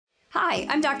Hi,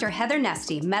 I'm Dr. Heather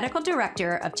Nesty, Medical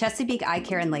Director of Chesapeake Eye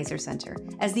Care and Laser Center.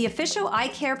 As the official eye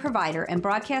care provider and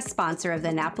broadcast sponsor of the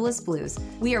Annapolis Blues,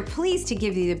 we are pleased to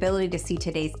give you the ability to see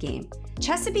today's game.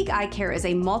 Chesapeake Eye Care is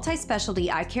a multi-specialty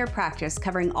eye care practice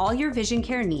covering all your vision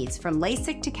care needs, from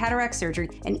LASIK to cataract surgery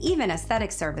and even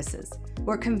aesthetic services.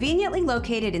 We're conveniently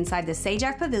located inside the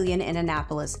Sajak Pavilion in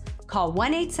Annapolis. Call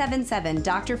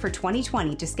 1-877-DOCTOR for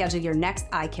 2020 to schedule your next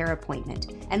eye care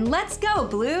appointment. And let's go,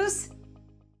 Blues!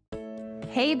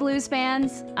 Hey Blues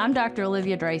fans, I'm Dr.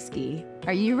 Olivia Dreisky.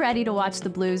 Are you ready to watch the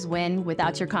Blues win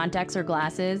without your contacts or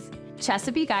glasses?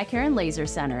 Chesapeake Eye Care and Laser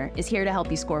Center is here to help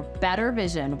you score better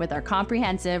vision with our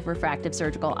comprehensive refractive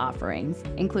surgical offerings,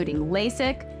 including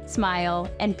LASIK, SMILE,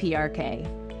 and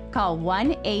PRK. Call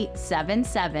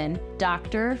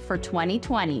 1-877-DOCTOR for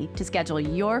 2020 to schedule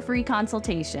your free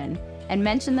consultation and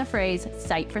mention the phrase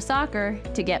 "Sight for Soccer"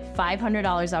 to get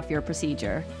 $500 off your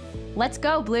procedure. Let's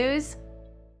go, Blues!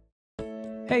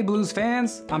 Hey Blues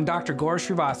fans, I'm Dr. Gaur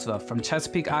Srivastava from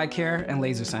Chesapeake Eye Care and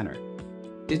Laser Center.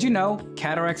 Did you know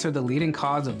cataracts are the leading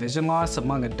cause of vision loss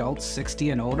among adults 60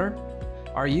 and older?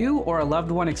 Are you or a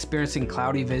loved one experiencing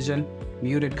cloudy vision,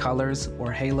 muted colors,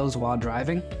 or halos while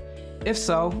driving? If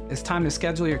so, it's time to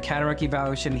schedule your cataract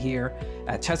evaluation here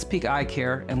at Chesapeake Eye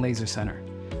Care and Laser Center.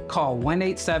 Call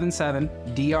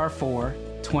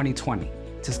 1-877-DR4-2020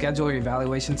 to schedule your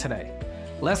evaluation today.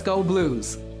 Let's go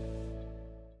Blues!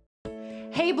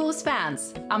 Hey Blues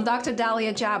fans, I'm Dr.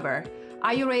 Dalia Jabber.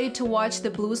 Are you ready to watch the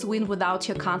Blues win without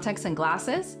your contacts and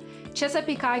glasses?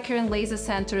 Chesapeake Eye Care and Laser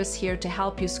Center is here to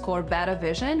help you score better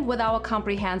vision with our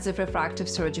comprehensive refractive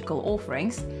surgical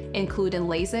offerings, including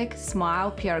LASIK,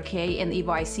 SMILE, PRK, and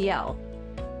EVO ICL.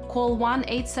 Call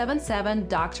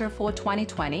 1-877-DOCTOR for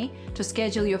 2020 to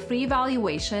schedule your free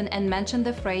evaluation and mention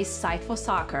the phrase "Sight for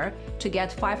Soccer" to get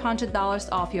 $500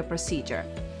 off your procedure.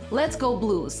 Let's go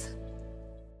Blues!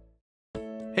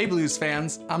 Hey Blues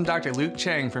fans, I'm Dr. Luke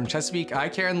Chang from Chesapeake Eye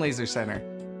Care and Laser Center.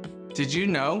 Did you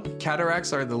know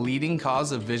cataracts are the leading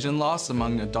cause of vision loss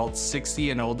among adults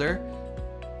 60 and older?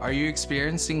 Are you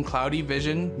experiencing cloudy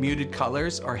vision, muted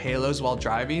colors, or halos while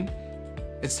driving?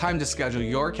 It's time to schedule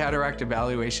your cataract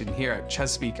evaluation here at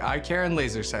Chesapeake Eye Care and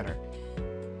Laser Center.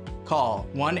 Call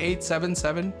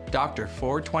 1-877-DOCTOR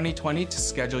for 2020 to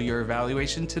schedule your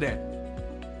evaluation today.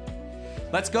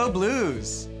 Let's go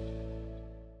Blues!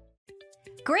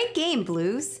 Great game,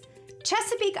 Blues!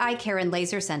 Chesapeake Eye Care and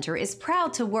Laser Center is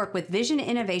proud to work with Vision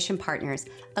Innovation Partners,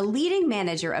 a leading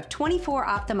manager of 24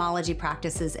 ophthalmology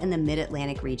practices in the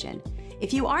Mid-Atlantic region.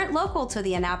 If you aren't local to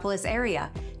the Annapolis area,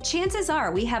 chances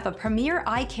are we have a premier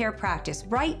eye care practice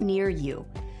right near you.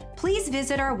 Please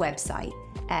visit our website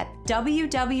at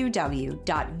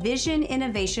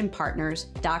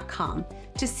www.visioninnovationpartners.com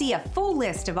to see a full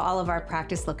list of all of our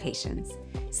practice locations.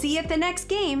 See you at the next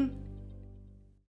game!